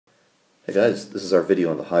Hey guys, this is our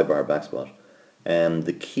video on the high bar back squat. And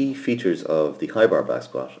the key features of the high bar back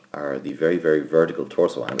squat are the very vertical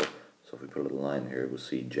torso angle. So if we put a little line here, we'll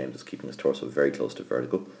see James is keeping his torso very close to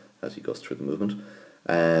vertical as he goes through the movement.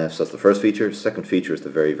 So that's the first feature. Second feature is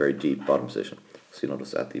the very deep bottom position. So you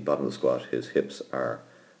notice at the bottom of the squat, his hips are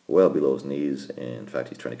well below his knees. In fact,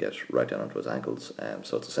 he's trying to get right down onto his ankles.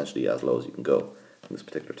 So it's essentially as low as you can go in this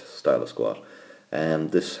particular style of squat.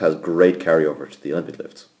 And this has great carryover to the Olympic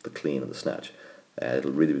lifts, the clean and the snatch.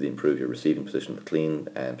 It'll really improve your receiving position, the clean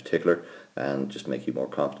in particular, and just make you more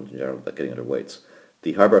confident in general about getting under weights.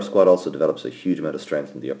 The high bar squat also develops a huge amount of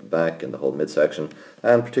strength in the upper back and the whole midsection,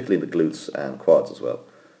 and particularly in the glutes and quads as well.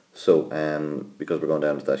 So because we're going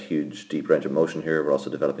down to that huge deep range of motion here, we're also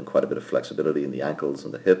developing quite a bit of flexibility in the ankles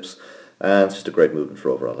and the hips, and it's just a great movement for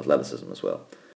overall athleticism as well.